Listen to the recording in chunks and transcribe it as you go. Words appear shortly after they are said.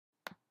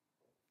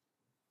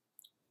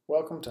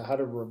Welcome to How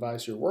to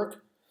Revise Your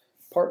Work,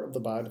 part of the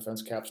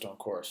Biodefense Capstone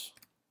course.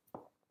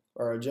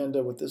 Our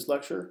agenda with this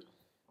lecture,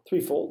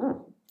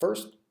 threefold.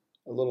 First,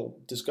 a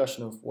little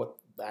discussion of what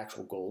the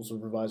actual goals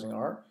of revising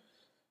are,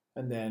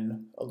 and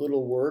then a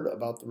little word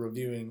about the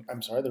revising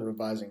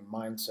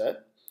mindset,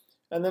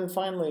 and then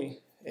finally,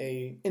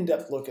 an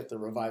in-depth look at the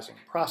revising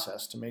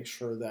process to make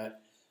sure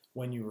that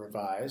when you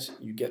revise,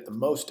 you get the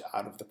most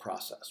out of the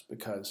process,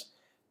 because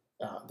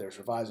there's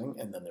revising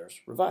and then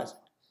there's revising.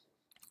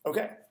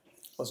 Okay,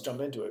 let's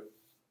jump into it.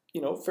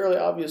 Fairly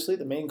obviously,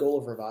 the main goal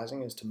of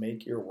revising is to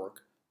make your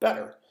work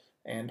better,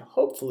 and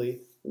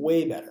hopefully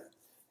way better.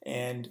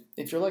 And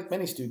if you're like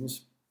many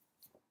students,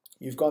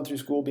 you've gone through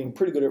school being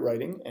pretty good at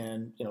writing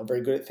and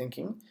very good at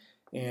thinking,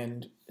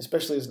 and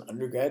especially as an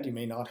undergrad, you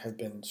may not have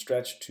been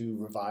stretched to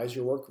revise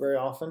your work very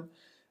often.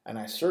 And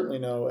I certainly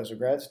know as a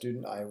grad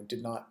student, I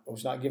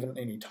was not given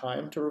any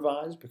time to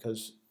revise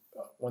because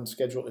one's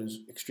schedule is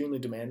extremely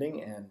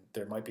demanding, and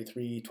there might be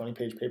 3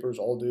 20-page papers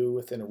all due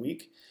within a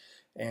week,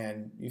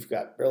 and you've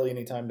got barely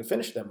any time to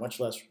finish them, much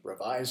less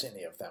revise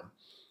any of them.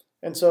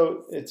 And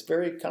so it's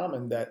very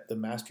common that the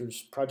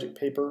master's project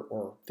paper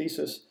or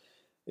thesis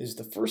is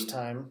the first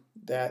time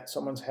that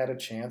someone's had a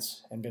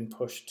chance and been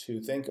pushed to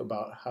think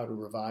about how to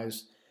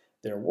revise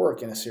their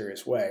work in a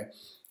serious way.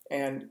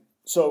 And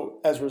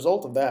so as a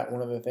result of that,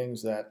 one of the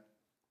things that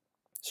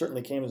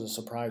certainly came as a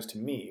surprise to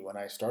me when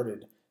I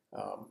started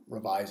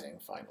revising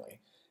finally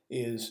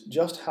is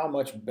just how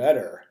much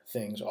better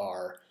things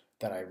are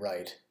that I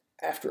write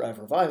after I've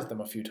revised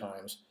them a few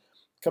times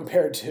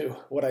compared to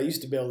what I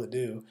used to be able to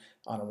do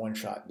on a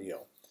one-shot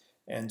deal.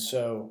 And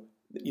so,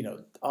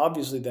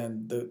 obviously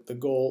then the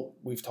goal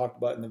we've talked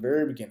about in the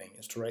very beginning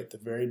is to write the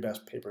very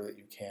best paper that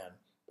you can,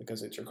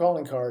 because it's your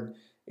calling card.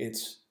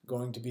 It's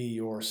going to be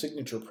your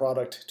signature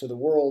product to the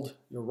world.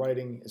 Your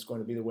writing is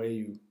going to be the way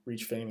you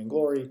reach fame and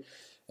glory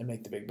and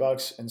make the big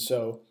bucks. And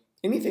so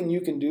anything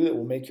you can do that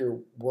will make your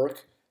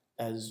work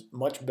as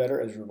much better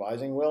as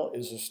revising will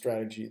is a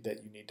strategy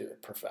that you need to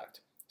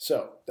perfect.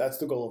 So that's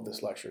the goal of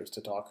this lecture, is to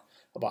talk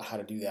about how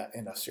to do that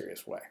in a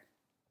serious way.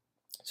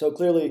 So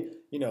clearly,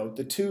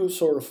 the two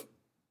sort of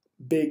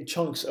big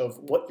chunks of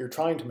what you're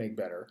trying to make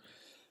better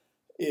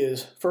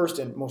is, first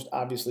and most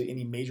obviously,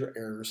 any major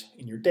errors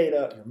in your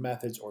data, your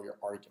methods, or your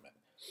argument.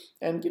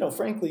 And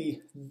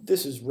frankly,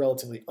 this is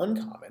relatively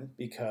uncommon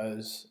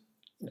because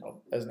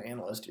as an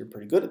analyst, you're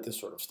pretty good at this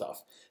sort of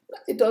stuff.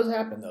 It does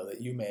happen, though,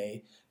 that you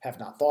may have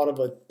not thought of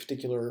a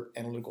particular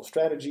analytical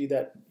strategy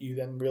that you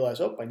then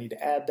realize, oh, I need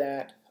to add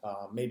that.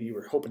 Maybe you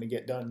were hoping to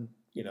get done,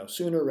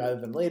 sooner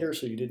rather than later,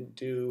 so you didn't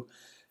do,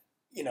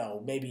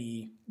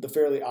 maybe the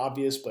fairly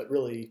obvious but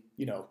really,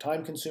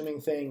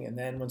 time-consuming thing. And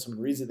then when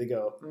someone reads it, they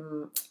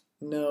go,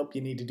 nope,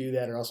 you need to do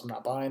that or else I'm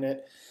not buying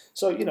it.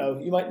 So,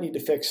 you might need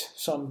to fix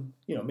some,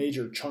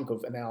 major chunk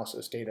of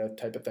analysis data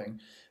type of thing.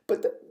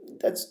 But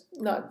that's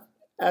not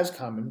as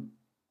common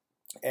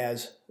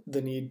as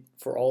the need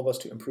for all of us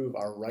to improve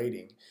our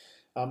writing.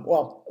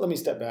 Well, let me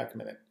step back a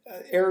minute.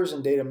 Errors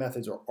in data,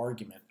 methods, or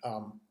argument.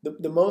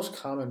 The most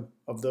common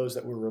of those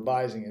that we're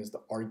revising is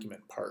the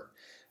argument part.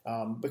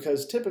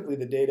 Because typically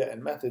the data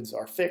and methods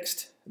are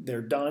fixed,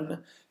 they're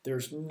done.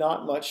 There's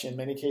not much in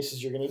many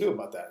cases you're going to do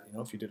about that.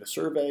 If you did a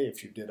survey,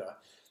 if you did a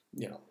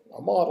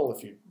model,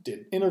 if you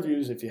did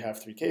interviews, if you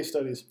have 3 case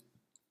studies,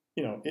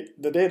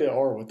 the data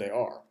are what they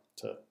are,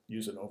 to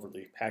use an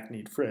overly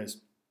hackneyed phrase.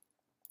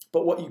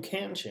 But what you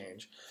can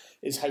change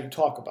is how you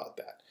talk about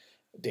that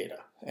data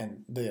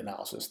and the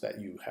analysis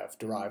that you have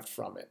derived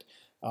from it.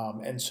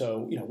 And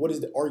so, what is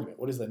the argument?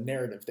 What is the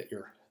narrative that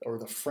or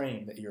the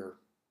frame that you're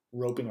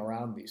roping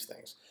around these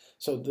things?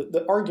 So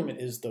the argument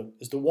is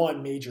the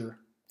one major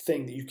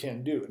thing that you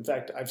can do. In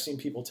fact, I've seen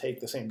people take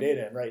the same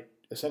data and write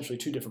essentially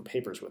 2 different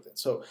papers with it.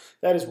 So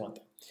that is one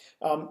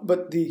thing.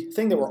 But the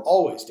thing that we're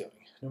always doing,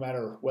 no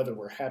matter whether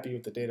we're happy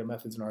with the data,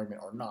 methods, and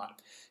argument or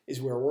not, is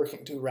we're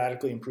working to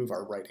radically improve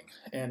our writing.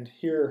 And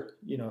here,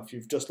 if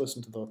you've just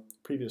listened to the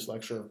previous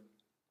lecture,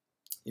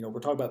 we're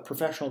talking about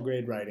professional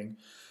grade writing.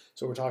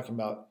 So we're talking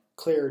about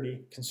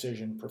clarity,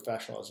 concision,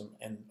 professionalism,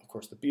 and of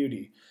course the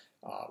beauty.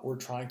 We're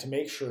trying to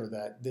make sure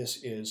that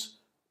this is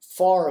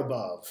far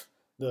above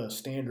the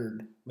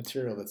standard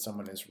material that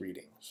someone is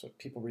reading. So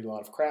people read a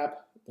lot of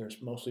crap.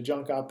 There's mostly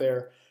junk out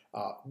there.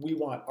 We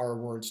want our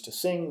words to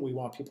sing. We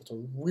want people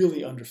to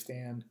really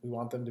understand. We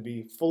want them to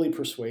be fully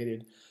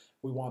persuaded.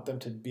 We want them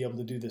to be able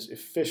to do this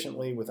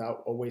efficiently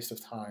without a waste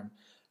of time.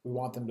 We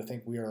want them to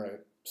think we are a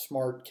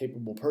smart,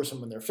 capable person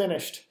when they're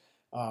finished,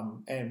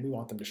 and we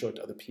want them to show it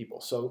to other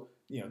people. So,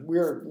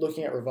 we're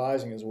looking at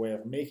revising as a way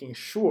of making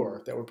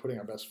sure that we're putting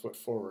our best foot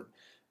forward,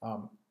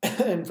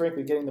 and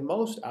frankly, getting the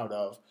most out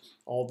of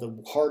all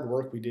the hard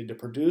work we did to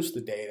produce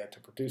the data, to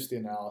produce the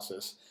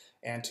analysis,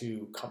 and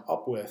to come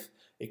up with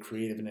a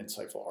creative and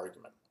insightful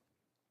argument.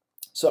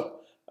 So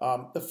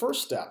the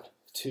first step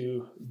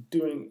to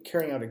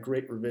carrying out a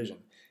great revision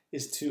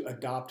is to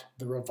adopt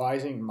the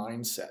revising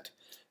mindset.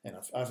 And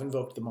I've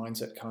invoked the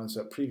mindset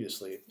concept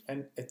previously.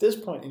 And at this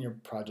point in your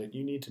project,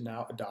 you need to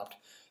now adopt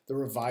the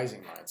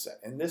revising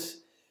mindset. And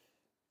this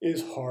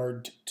is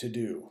hard to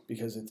do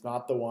because it's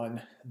not the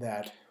one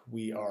that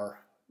we are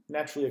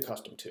naturally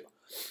accustomed to.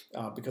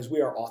 Because we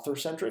are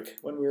author-centric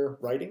when we're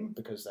writing,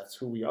 because that's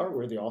who we are,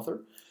 we're the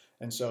author.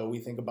 And so we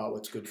think about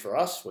what's good for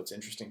us, what's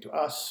interesting to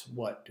us,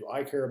 what do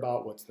I care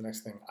about, what's the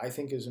next thing I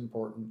think is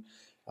important,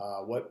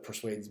 what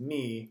persuades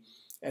me.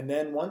 And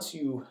then once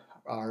you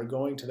are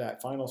going to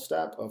that final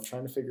step of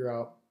trying to figure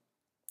out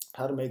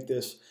how to make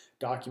this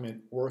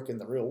document work in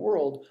the real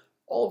world,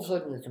 all of a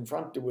sudden you're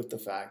confronted with the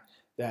fact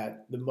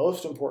that the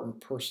most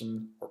important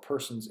person or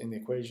persons in the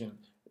equation,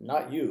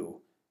 not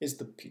you, is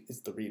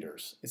the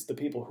readers. It's the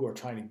people who are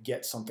trying to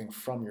get something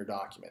from your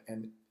document.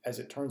 And as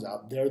it turns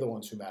out, they're the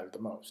ones who matter the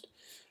most.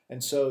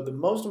 And so the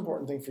most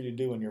important thing for you to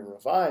do when you're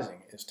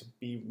revising is to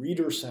be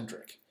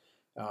reader-centric.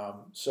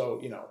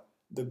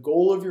 The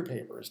goal of your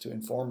paper is to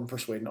inform and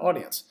persuade an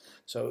audience.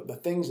 So the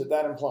things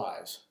that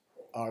implies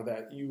are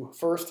that you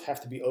first have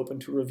to be open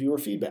to reviewer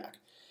feedback.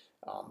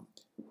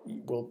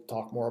 We'll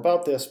talk more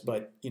about this,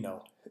 but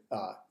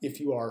if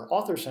you are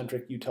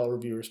author-centric, you tell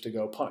reviewers to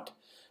go punt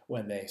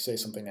when they say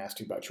something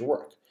nasty about your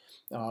work.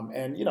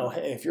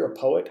 Hey, if you're a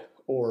poet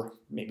or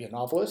maybe a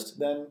novelist,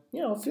 then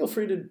feel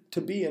free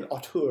to be an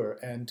auteur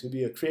and to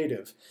be a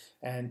creative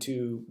and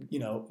to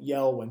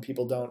yell when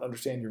people don't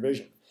understand your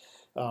vision.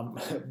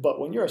 But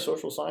when you're a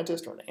social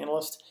scientist or an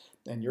analyst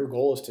and your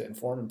goal is to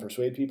inform and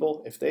persuade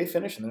people, if they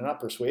finish and they're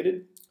not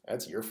persuaded,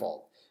 that's your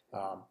fault,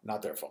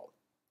 not their fault.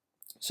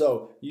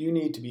 So you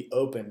need to be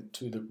open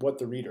to what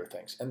the reader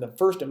thinks. And the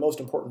first and most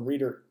important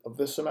reader of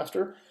this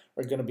semester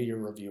are going to be your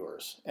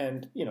reviewers.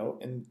 And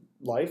in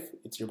life,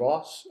 it's your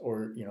boss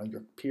or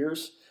your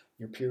peers,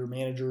 your peer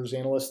managers,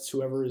 analysts,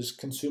 whoever is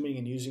consuming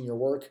and using your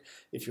work.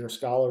 If you're a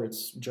scholar,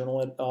 it's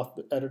journal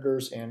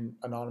editors and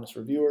anonymous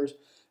reviewers.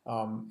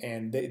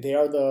 And they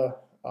are the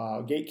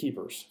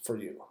gatekeepers for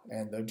you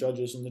and the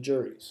judges and the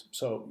juries.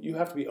 So you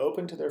have to be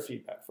open to their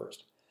feedback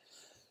first.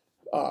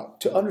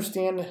 To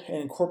understand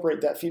and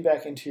incorporate that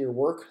feedback into your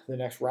work the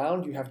next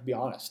round, you have to be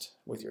honest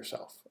with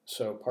yourself.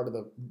 So part of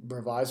the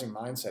revising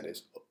mindset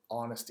is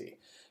honesty.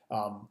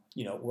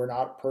 We're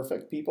not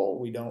perfect people.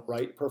 We don't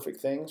write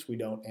perfect things. We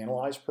don't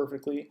analyze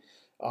perfectly.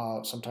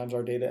 Sometimes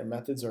our data and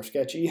methods are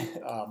sketchy.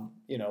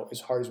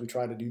 As hard as we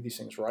try to do these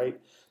things right,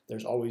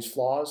 there's always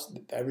flaws.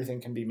 Everything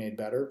can be made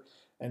better.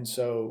 And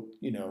so,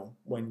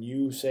 when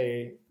you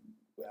say,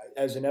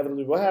 as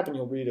inevitably will happen,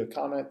 you'll read a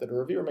comment that a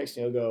reviewer makes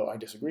and you'll go, I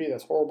disagree,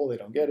 that's horrible, they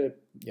don't get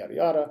it, yada,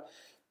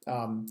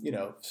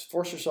 yada.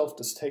 Force yourself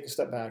to take a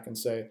step back and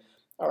say,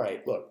 all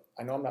right, look,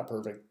 I know I'm not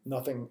perfect.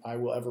 Nothing I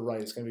will ever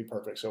write is going to be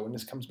perfect. So when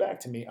this comes back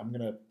to me, I'm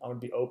going to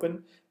be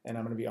open and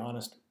I'm going to be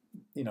honest,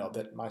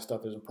 that my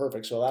stuff isn't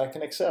perfect so that I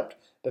can accept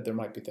that there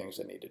might be things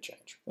that need to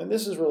change. And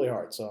this is really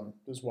hard. So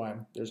this is why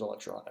there's a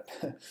lecture on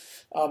it.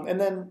 And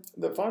then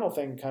the final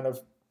thing, kind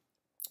of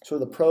sort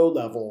of the pro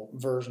level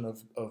version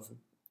of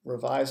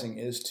revising,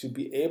 is to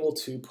be able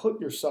to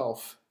put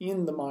yourself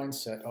in the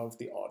mindset of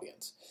the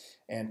audience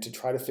and to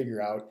try to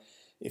figure out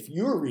if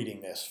you're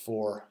reading this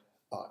for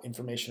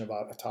information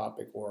about a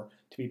topic or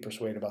to be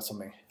persuaded about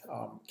something,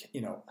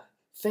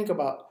 think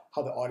about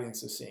how the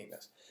audience is seeing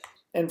this.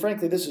 And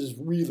frankly, this is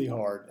really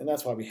hard, and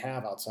that's why we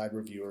have outside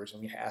reviewers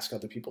and we ask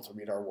other people to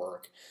read our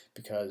work,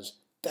 because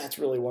that's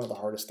really one of the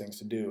hardest things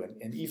to do.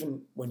 And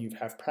even when you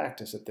have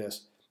practice at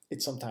this,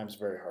 it's sometimes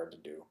very hard to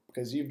do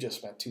because you've just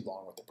spent too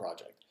long with the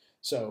project.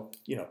 So,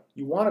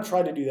 you want to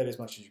try to do that as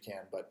much as you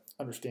can, but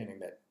understanding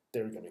that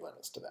there are going to be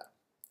limits to that.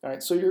 All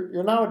right, so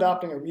you're now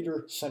adopting a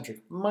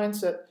reader-centric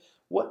mindset.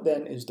 What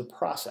then is the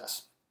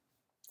process?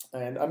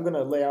 And I'm going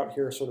to lay out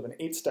here sort of an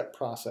 8-step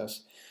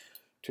process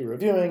to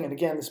reviewing. And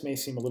again, this may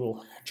seem a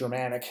little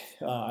dramatic.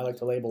 I like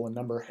to label and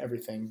number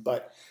everything.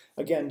 But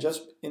again,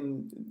 just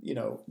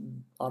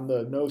on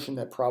the notion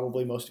that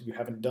probably most of you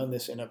haven't done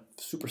this in a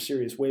super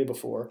serious way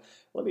before,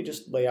 let me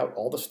just lay out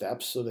all the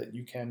steps so that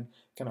you can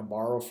kind of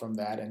borrow from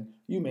that. And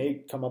you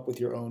may come up with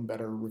your own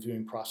better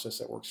reviewing process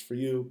that works for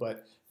you.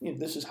 But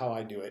this is how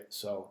I do it.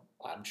 So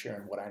I'm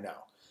sharing what I know.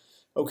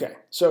 Okay,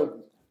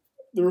 so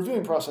the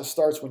reviewing process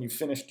starts when you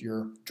finished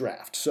your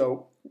draft.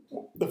 So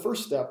the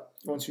first step,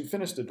 once you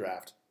finish the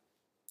draft,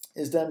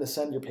 is then to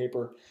send your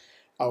paper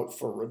out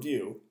for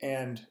review.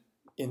 And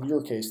in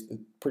your case,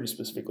 pretty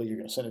specifically, you're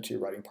going to send it to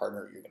your writing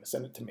partner. You're going to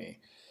send it to me.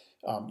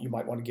 You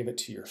might want to give it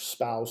to your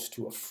spouse,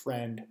 to a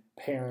friend,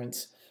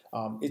 parents.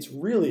 It's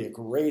really a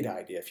great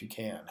idea, if you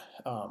can,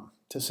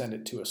 to send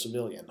it to a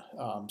civilian,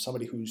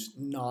 somebody who's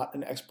not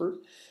an expert,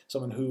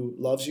 someone who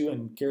loves you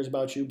and cares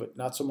about you, but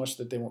not so much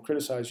that they won't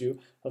criticize you,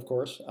 of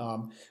course,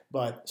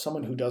 but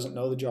someone who doesn't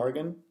know the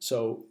jargon.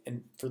 So,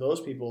 and for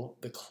those people,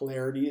 the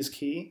clarity is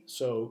key.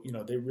 So,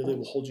 they really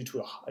will hold you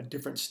to a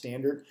different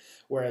standard,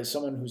 whereas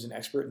someone who's an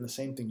expert in the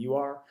same thing you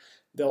are,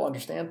 they'll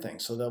understand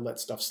things, so they'll let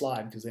stuff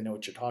slide because they know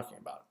what you're talking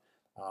about.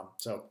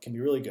 So it can be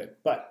really good.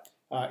 But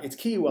it's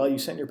key while you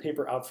send your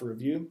paper out for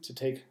review to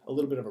take a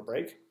little bit of a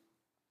break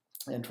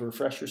and to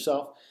refresh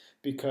yourself,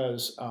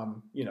 because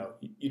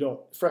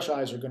fresh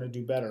eyes are going to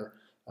do better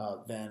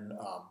than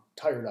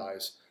tired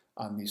eyes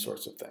on these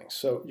sorts of things.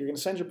 So you're going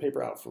to send your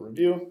paper out for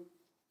review.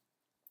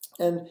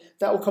 And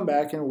that will come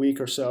back in a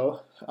week or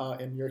so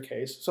in your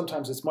case.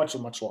 Sometimes it's much,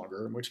 much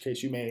longer, in which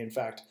case you may, in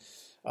fact,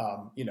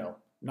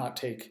 not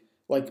take,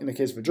 like in the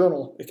case of a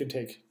journal, it can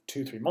take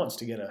 2-3 months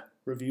to get a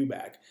review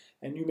back.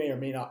 And you may or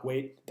may not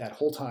wait that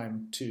whole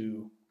time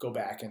to go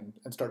back and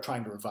start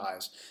trying to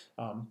revise.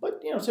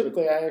 But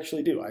typically I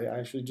actually do. I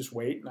actually just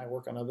wait and I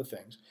work on other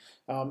things.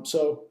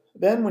 So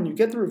then when you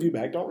get the review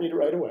back, don't read it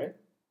right away.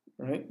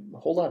 Right?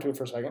 Hold on to it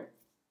for a second.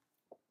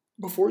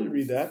 Before you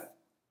read that,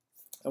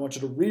 I want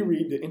you to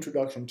reread the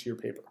introduction to your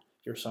paper,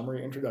 your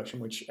summary introduction,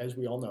 which, as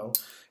we all know,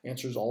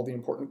 answers all the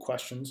important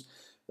questions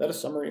that a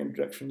summary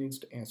introduction needs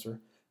to answer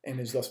and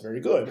is thus very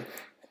good.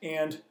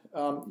 And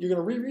you're going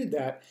to reread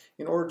that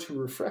in order to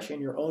refresh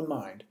in your own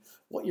mind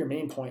what your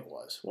main point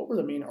was. What were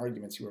the main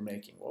arguments you were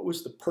making? What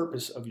was the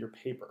purpose of your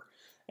paper?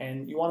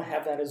 And you want to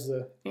have that as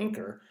the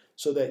anchor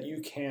so that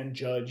you can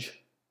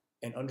judge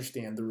and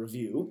understand the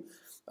review.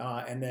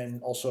 And then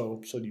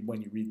also, so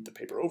when you read the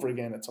paper over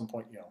again at some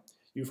point,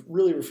 you've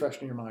really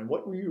refreshed in your mind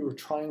what you were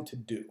trying to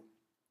do.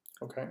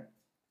 Okay?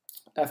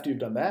 After you've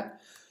done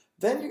that,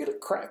 then you're going to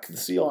crack the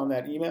seal on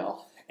that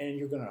email and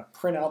you're going to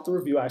print out the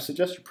review. I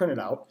suggest you print it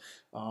out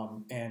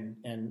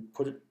and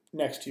put it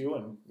next to you,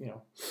 and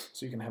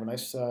so you can have a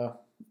nice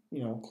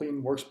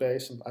clean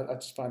workspace. And I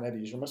just find that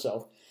easier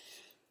myself.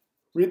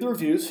 Read the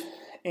reviews,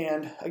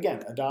 and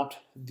again, adopt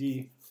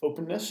the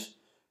openness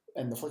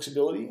and the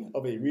flexibility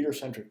of a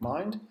reader-centric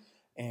mind.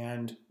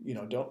 And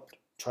don't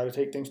try to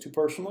take things too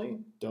personally.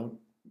 Don't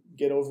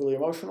get overly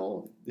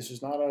emotional. This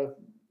is not an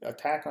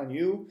attack on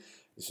you.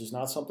 This is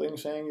not something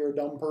saying you're a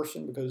dumb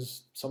person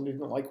because somebody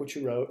didn't like what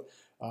you wrote.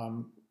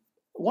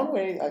 One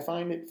way I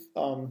find it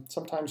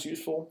sometimes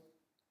useful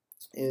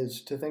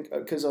is to think,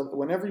 because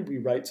whenever we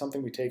write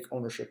something, we take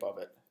ownership of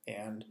it.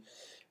 And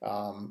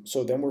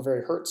so then we're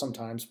very hurt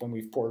sometimes when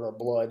we've poured our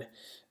blood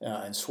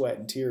and sweat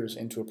and tears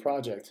into a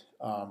project.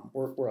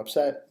 We're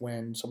upset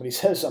when somebody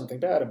says something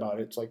bad about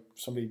it. It's like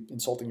somebody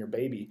insulting your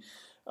baby.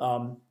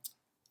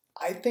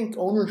 I think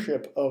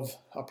ownership of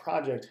a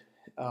project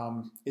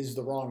is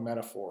the wrong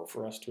metaphor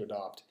for us to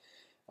adopt.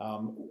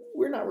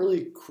 We're not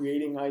really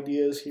creating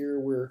ideas here.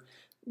 We're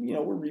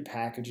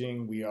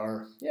repackaging.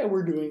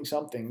 We're doing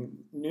something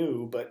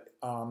new, but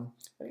I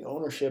think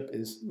ownership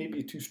is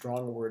maybe too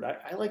strong a word.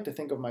 I like to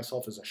think of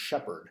myself as a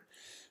shepherd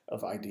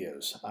of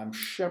ideas. I'm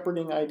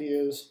shepherding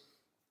ideas.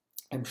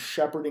 I'm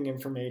shepherding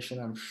information.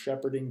 I'm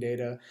shepherding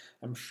data.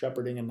 I'm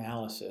shepherding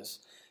analysis.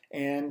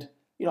 And,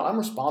 I'm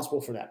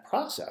responsible for that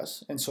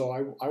process. And so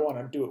I want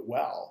to do it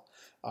well.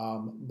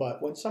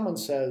 But when someone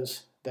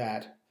says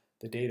that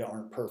the data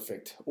aren't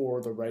perfect,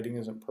 or the writing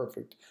isn't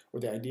perfect, or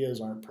the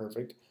ideas aren't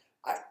perfect,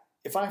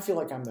 if I feel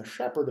like I'm the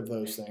shepherd of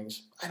those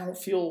things, I don't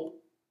feel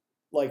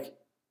like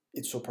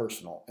it's so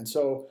personal. And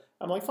so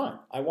I'm like, fine,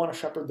 I want to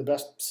shepherd the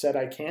best set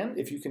I can.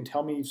 If you can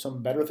tell me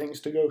some better things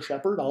to go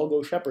shepherd, I'll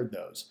go shepherd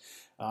those.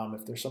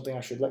 If there's something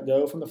I should let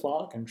go from the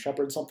flock and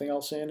shepherd something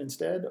else in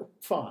instead,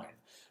 fine.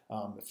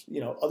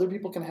 Other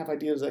people can have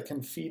ideas that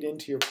can feed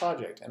into your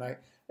project. And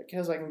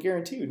because I can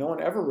guarantee you, no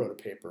one ever wrote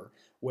a paper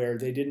where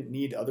they didn't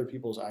need other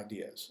people's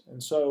ideas.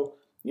 And so,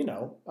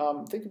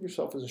 think of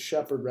yourself as a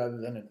shepherd rather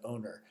than an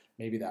owner.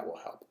 Maybe that will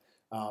help.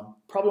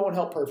 Probably won't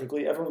help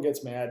perfectly. Everyone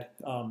gets mad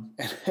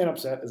and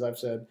upset, as I've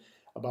said,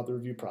 about the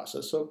review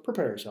process. So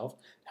prepare yourself.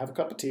 Have a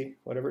cup of tea,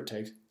 whatever it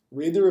takes.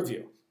 Read the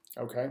review,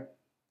 okay?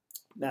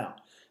 Now,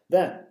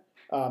 then,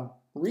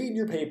 read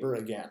your paper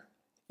again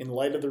in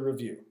light of the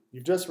review.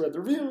 You've just read the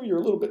review. You're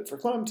a little bit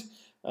verklempt.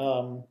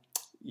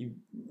 You're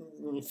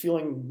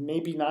feeling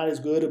maybe not as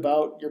good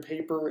about your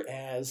paper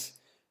as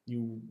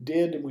you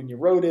did when you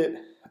wrote it.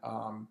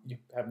 You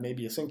have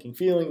maybe a sinking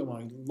feeling, oh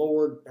my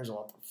Lord, there's a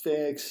lot to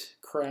fix,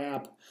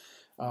 crap,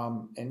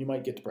 and you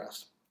might get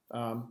depressed.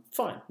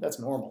 Fine, that's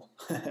normal.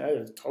 That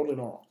is totally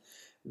normal.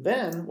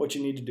 Then what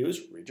you need to do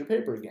is read your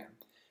paper again.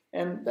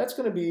 And that's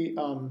going to be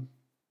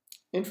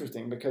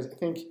interesting because I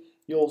think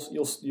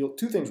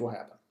two things will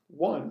happen.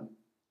 One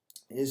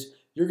is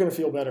you're going to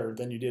feel better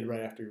than you did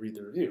right after you read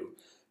the review.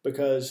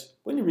 Because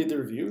when you read the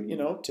review,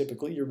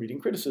 typically you're reading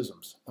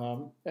criticisms.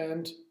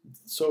 And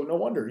so no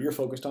wonder you're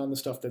focused on the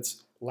stuff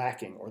that's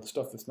lacking or the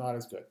stuff that's not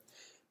as good.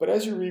 But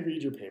as you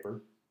reread your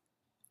paper,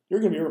 you're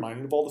going to be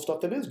reminded of all the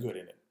stuff that is good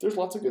in it. There's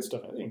lots of good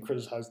stuff in it. They didn't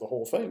criticize the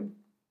whole thing.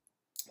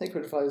 They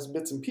criticize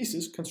bits and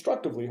pieces,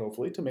 constructively,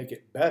 hopefully, to make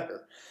it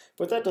better.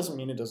 But that doesn't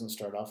mean it doesn't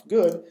start off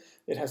good.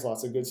 It has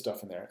lots of good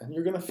stuff in there. And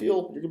you're going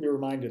to be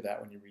reminded of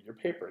that when you read your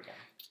paper again.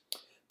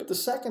 But the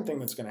second thing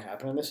that's going to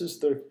happen, and this is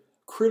the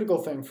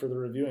critical thing for the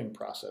reviewing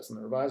process and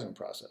the revising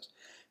process,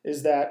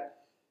 is that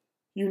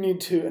you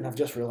need to, and I've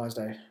just realized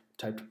I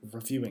typed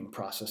reviewing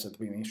process at the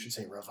beginning. I should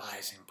say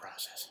revising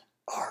process.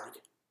 Arg.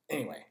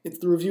 Anyway, it's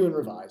the review and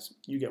revise.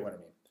 You get what I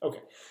mean.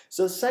 Okay,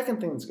 so the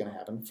second thing that's going to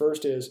happen,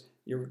 first is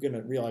you're going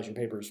to realize your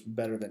paper is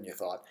better than you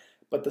thought.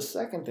 But the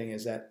second thing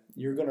is that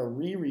you're going to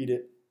reread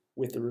it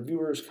with the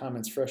reviewer's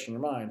comments fresh in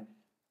your mind,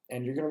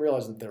 and you're going to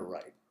realize that they're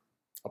right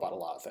about a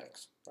lot of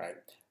things, right?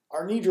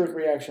 Our knee-jerk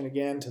reaction,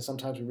 again, to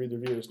sometimes we read the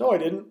review is, no, I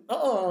didn't.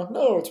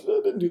 No,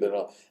 I didn't do that at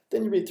all.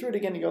 Then you read through it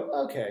again and you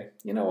go, okay,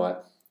 you know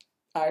what?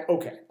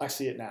 I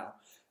see it now.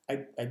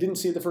 I didn't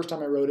see it the first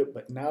time I wrote it,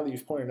 but now that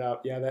you've pointed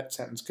out, yeah, that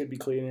sentence could be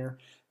cleaner.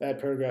 That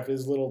paragraph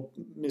is a little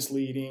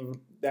misleading.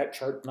 That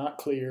chart not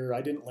clear.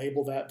 I didn't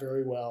label that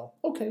very well.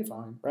 Okay,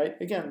 fine, right?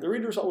 Again, the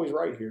reader's always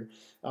right here.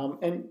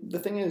 And the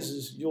thing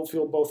is you'll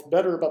feel both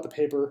better about the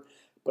paper,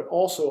 but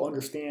also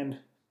understand,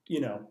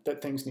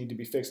 that things need to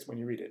be fixed when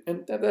you read it.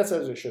 And that's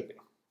as it should be.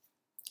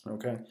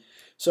 Okay,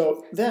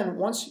 so then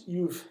once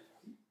you've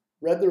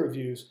read the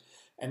reviews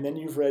and then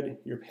you've read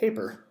your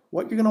paper,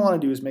 what you're going to want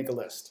to do is make a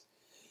list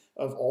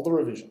of all the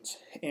revisions.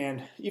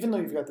 And even though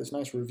you've got this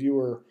nice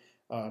reviewer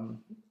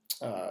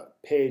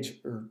page,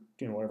 or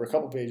whatever, a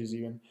couple pages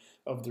even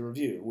of the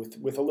review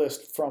with a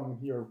list from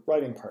your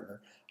writing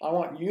partner, I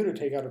want you to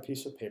take out a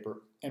piece of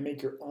paper and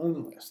make your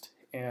own list.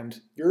 And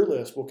your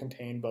list will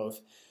contain both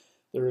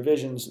the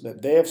revisions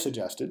that they have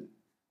suggested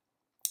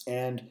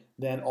and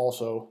then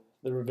also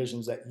the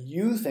revisions that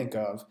you think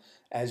of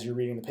as you're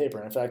reading the paper.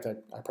 And in fact,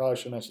 I probably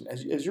should mention,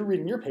 as you're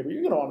reading your paper,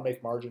 you're going to want to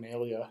make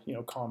marginalia,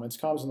 comments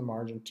in the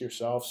margin to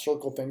yourself,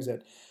 circle things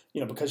that,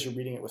 because you're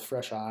reading it with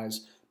fresh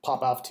eyes,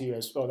 pop out to you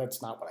as, oh,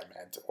 that's not what I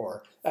meant,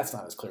 or that's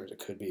not as clear as it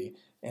could be.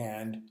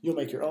 And you'll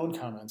make your own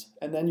comments,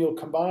 and then you'll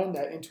combine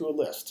that into a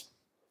list.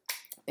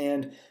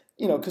 And,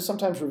 because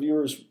sometimes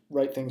reviewers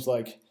write things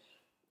like,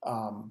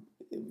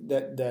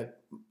 that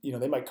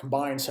they might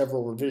combine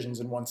several revisions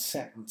in one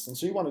sentence, and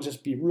so you want to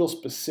just be real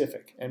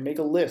specific and make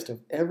a list of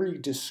every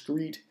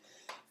discrete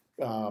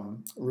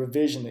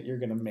revision that you're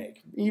going to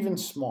make, even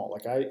small.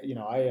 Like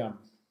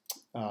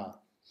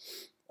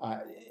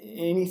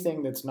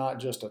anything that's not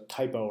just a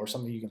typo or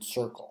something you can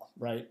circle,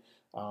 right?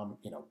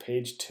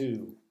 Page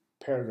 2,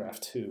 paragraph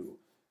 2,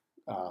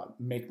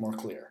 make more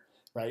clear.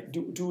 Right,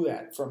 do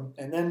that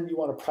and then you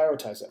want to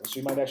prioritize that. So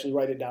you might actually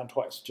write it down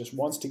twice, just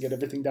once to get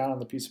everything down on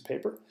the piece of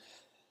paper,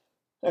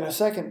 and a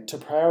second to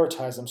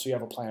prioritize them so you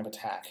have a plan of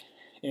attack.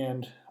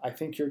 And I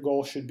think your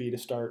goal should be to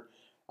start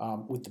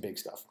with the big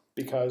stuff,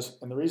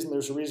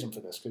 there's a reason for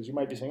this, because you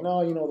might be saying,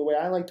 no, the way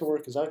I like to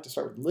work is I like to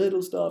start with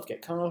little stuff,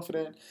 get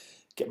confident,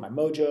 get my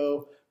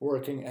mojo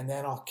working, and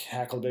then I'll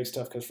tackle the big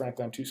stuff because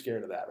frankly I'm too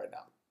scared of that right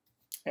now.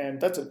 And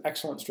that's an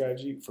excellent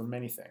strategy for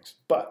many things,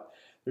 but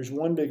there's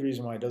one big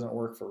reason why it doesn't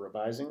work for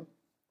revising,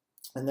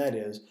 and that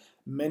is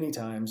many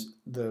times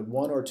the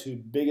one or two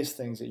biggest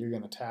things that you're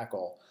going to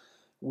tackle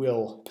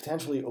will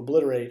potentially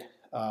obliterate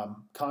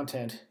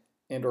content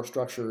and or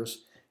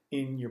structures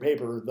in your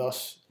paper,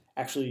 thus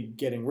actually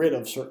getting rid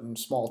of certain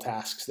small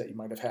tasks that you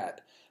might have had.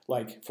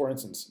 Like, for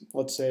instance,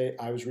 let's say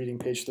I was reading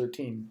page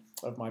 13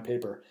 of my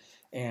paper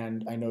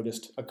and I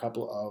noticed a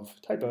couple of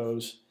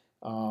typos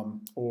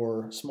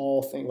or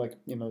small thing like,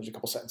 there's a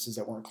couple sentences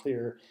that weren't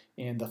clear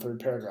in the third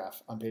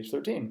paragraph on page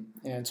 13.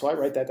 And so I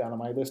write that down on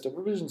my list of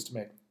revisions to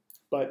make.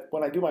 But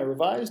when I do my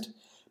revised,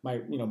 my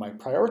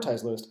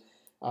prioritized list,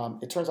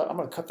 it turns out I'm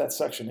going to cut that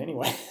section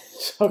anyway.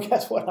 So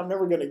guess what? I'm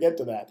never going to get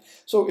to that.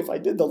 So if I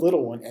did the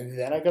little one and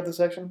then I cut the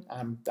section,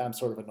 I'm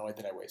sort of annoyed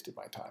that I wasted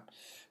my time.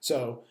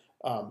 So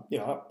I'm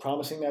not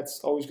promising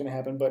that's always going to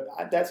happen, but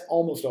that's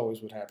almost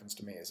always what happens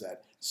to me, is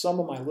that some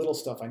of my little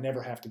stuff I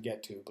never have to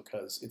get to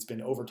because it's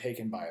been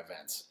overtaken by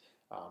events.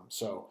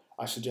 So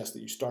I suggest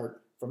that you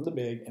start from the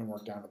big and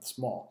work down to the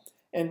small.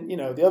 And,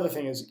 the other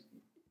thing is,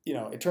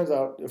 it turns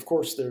out, of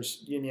course,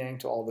 there's yin-yang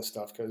to all this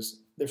stuff, because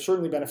there's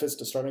certainly benefits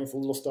to starting with the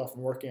little stuff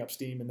and working up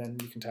steam, and then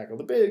you can tackle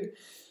the big.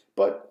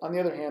 But on the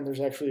other hand,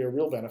 there's actually a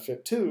real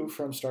benefit, too,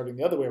 from starting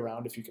the other way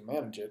around if you can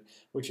manage it,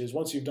 which is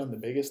once you've done the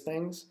biggest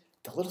things,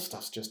 the little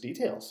stuff's just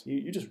details.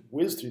 You just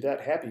whiz through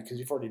that happy because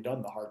you've already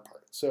done the hard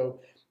part. So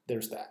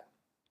there's that.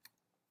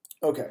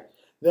 Okay,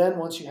 then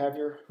once you have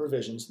your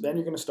revisions, then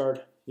you're going to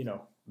start,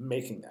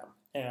 making them.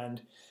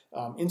 And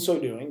in so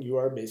doing, you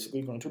are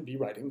basically going to be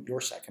writing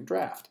your second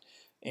draft.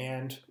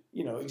 And,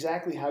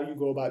 exactly how you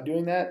go about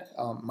doing that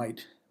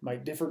might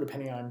differ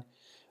depending on,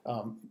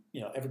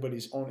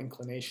 everybody's own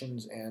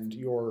inclinations and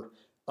your,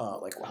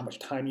 like how much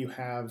time you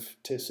have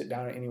to sit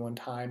down at any one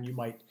time. You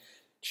might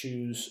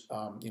choose,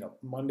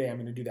 Monday I'm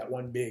going to do that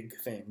one big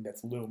thing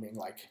that's looming,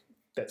 like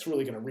that's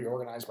really going to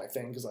reorganize my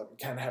thing because I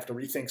kind of have to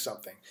rethink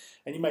something.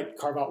 And you might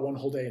carve out one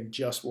whole day and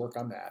just work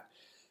on that.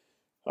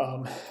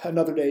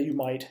 Another day you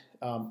might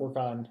work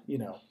on,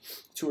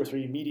 2 or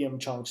 3 medium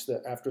chunks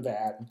after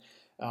that.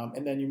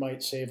 And then you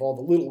might save all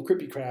the little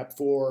crippy crap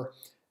for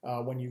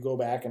when you go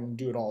back and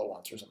do it all at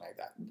once or something like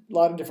that. A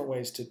lot of different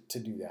ways to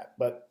do that.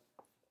 But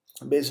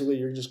basically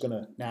you're just going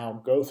to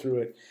now go through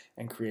it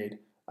and create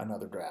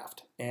another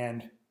draft.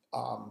 And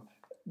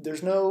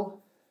there's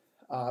no,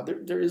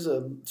 there is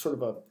a sort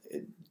of a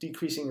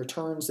decreasing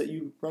returns that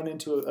you run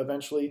into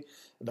eventually.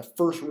 The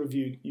first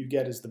review you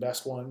get is the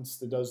best ones,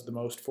 that does the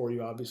most for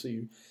you.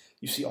 Obviously,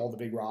 you see all the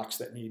big rocks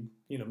that need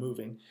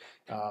moving.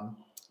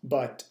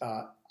 But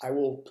I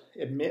will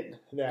admit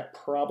that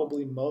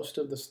probably most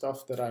of the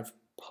stuff that I've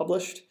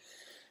published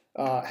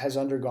has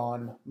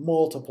undergone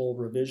multiple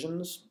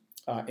revisions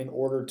in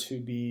order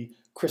to be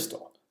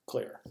crystal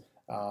clear.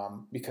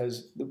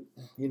 Because,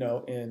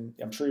 and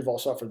I'm sure you've all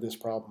suffered this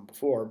problem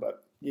before,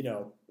 but,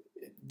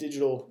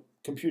 digital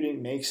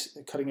computing makes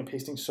cutting and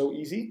pasting so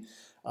easy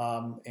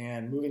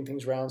and moving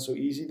things around so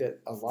easy that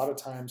a lot of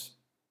times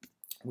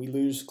we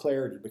lose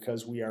clarity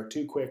because we are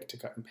too quick to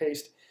cut and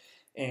paste,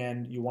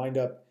 and you wind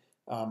up,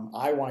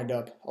 I wind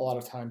up a lot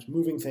of times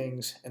moving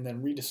things and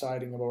then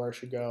redeciding where I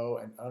should go,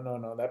 and oh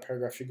no, that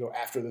paragraph should go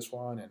after this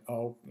one, and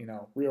oh,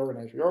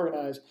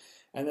 reorganize,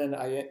 and then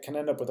I can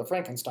end up with a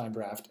Frankenstein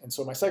draft. And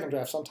so my second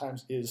draft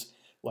sometimes is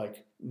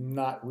like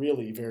not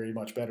really very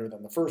much better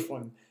than the first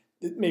one.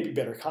 It may be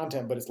better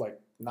content, but it's like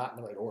not in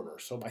the right order.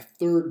 So my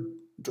third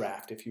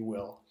draft, if you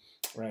will,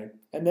 right?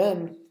 And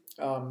then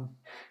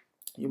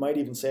you might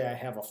even say I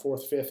have a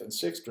fourth, fifth, and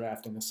sixth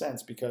draft in a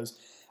sense, because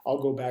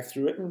I'll go back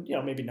through it and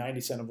maybe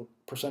 90% of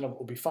it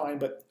will be fine,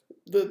 but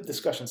the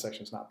discussion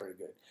section is not very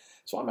good.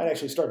 So I might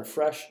actually start a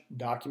fresh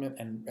document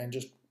and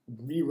just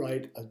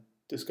rewrite a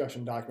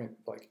discussion document,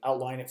 like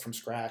outline it from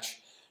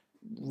scratch,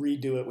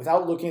 redo it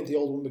without looking at the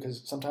old one,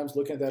 because sometimes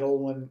looking at that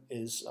old one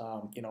is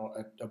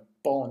a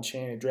ball and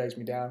chain. It drags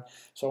me down.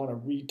 So I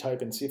want to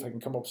retype and see if I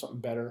can come up with something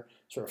better,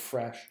 sort of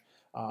fresh.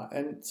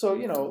 And so,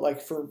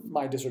 like for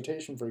my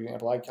dissertation, for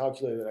example, I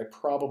calculated that I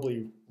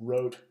probably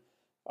wrote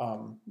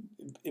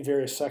in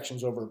various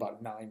sections over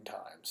about 9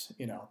 times,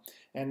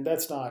 and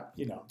that's not,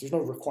 there's no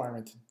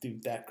requirement to do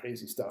that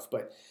crazy stuff,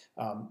 but,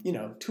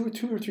 2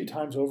 or 3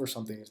 times over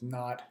something is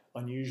not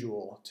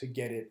unusual to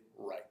get it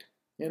right.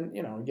 And,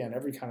 again,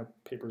 every kind of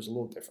paper is a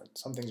little different.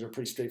 Some things are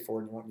pretty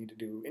straightforward. You won't need to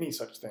do any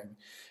such thing,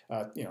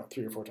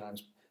 3 or 4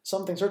 times.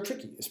 Some things are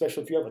tricky,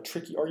 especially if you have a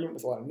tricky argument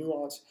with a lot of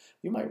nuance.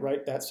 You might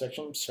write that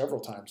section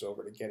several times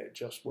over to get it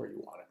just where you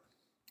want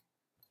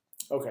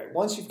it. Okay,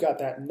 once you've got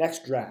that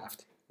next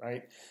draft,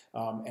 right?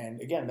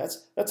 And again,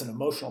 that's an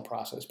emotional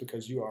process,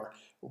 because you are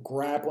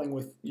grappling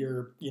with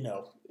your,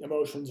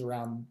 emotions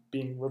around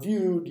being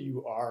reviewed.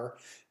 You are,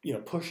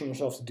 pushing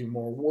yourself to do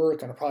more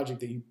work on a project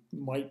that you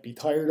might be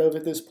tired of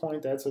at this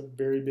point. That's a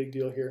very big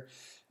deal here.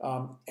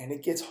 And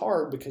it gets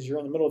hard because you're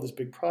in the middle of this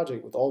big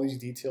project with all these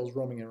details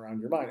roaming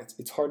around your mind.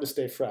 It's hard to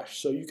stay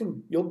fresh. So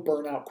you'll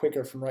burn out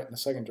quicker from writing the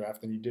second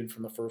draft than you did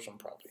from the first one,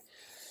 probably.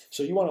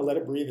 So you want to let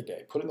it breathe a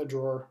day. Put it in the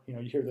drawer. You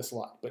hear this a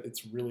lot, but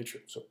it's really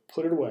true. So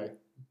put it away.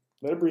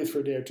 Let it breathe for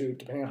a day or two,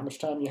 depending on how much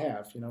time you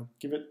have.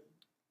 Give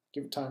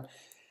it time.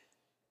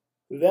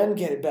 Then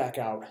get it back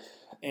out,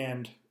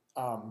 and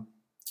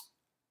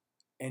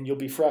you'll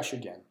be fresh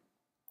again,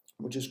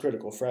 which is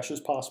critical. Fresh as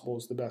possible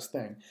is the best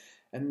thing.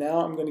 And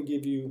now I'm going to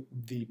give you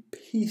the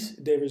piece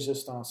de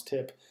resistance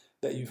tip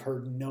that you've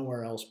heard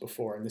nowhere else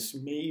before. And this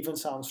may even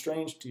sound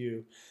strange to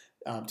you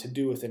to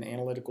do with an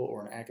analytical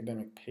or an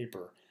academic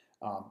paper,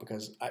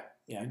 because I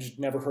just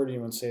never heard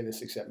anyone say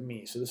this except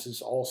me. So this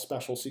is all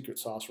special secret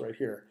sauce right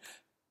here.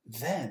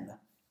 Then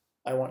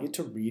I want you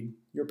to read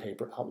your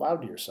paper out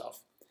loud to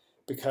yourself,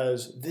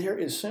 because there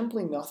is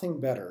simply nothing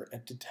better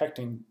at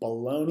detecting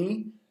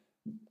baloney,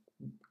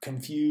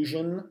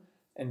 confusion,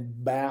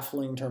 and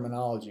baffling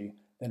terminology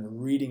than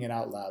reading it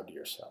out loud to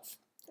yourself.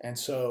 And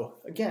so,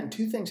 again,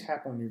 2 things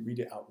happen when you read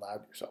it out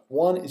loud to yourself.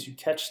 One is you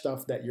catch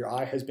stuff that your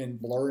eye has been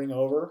blurring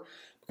over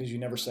because you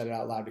never said it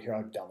out loud to hear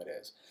how dumb it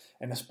is.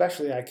 And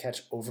especially I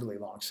catch overly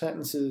long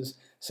sentences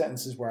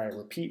where I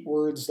repeat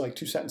words like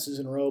 2 sentences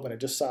in a row, but I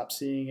just stopped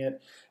seeing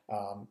it.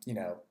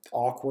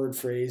 Awkward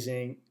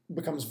phrasing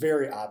becomes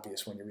very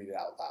obvious when you read it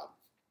out loud.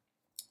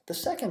 The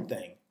second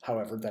thing,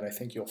 however, that I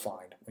think you'll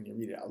find when you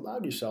read it out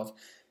loud to yourself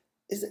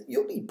is that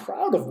you'll be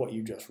proud of what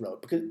you just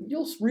wrote, because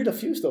you'll read a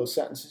few of those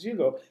sentences, you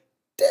go,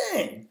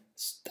 dang,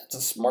 that's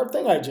a smart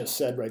thing I just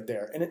said right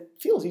there. And it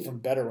feels even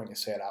better when you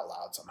say it out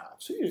loud somehow.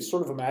 So you just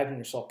sort of imagine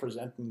yourself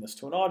presenting this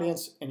to an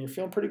audience, and you're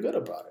feeling pretty good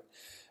about it.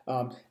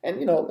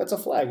 And that's a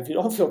flag. If you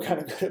don't feel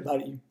kind of good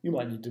about it, you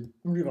might need to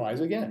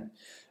revise again.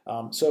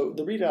 So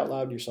the read it out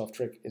loud to yourself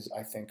trick is,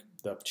 I think,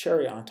 the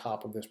cherry on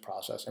top of this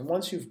process. And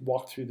once you've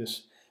walked through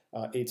this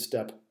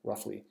 8-step,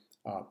 roughly,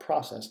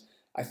 process,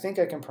 I think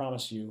I can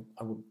promise you,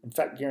 I will in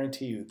fact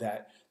guarantee you,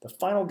 that the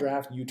final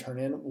draft you turn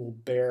in will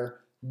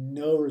bear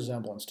no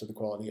resemblance to the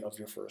quality of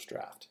your first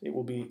draft. It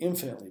will be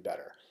infinitely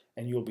better,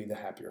 and you'll be the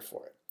happier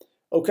for it.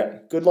 Okay,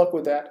 good luck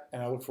with that,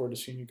 and I look forward to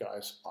seeing you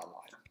guys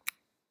online.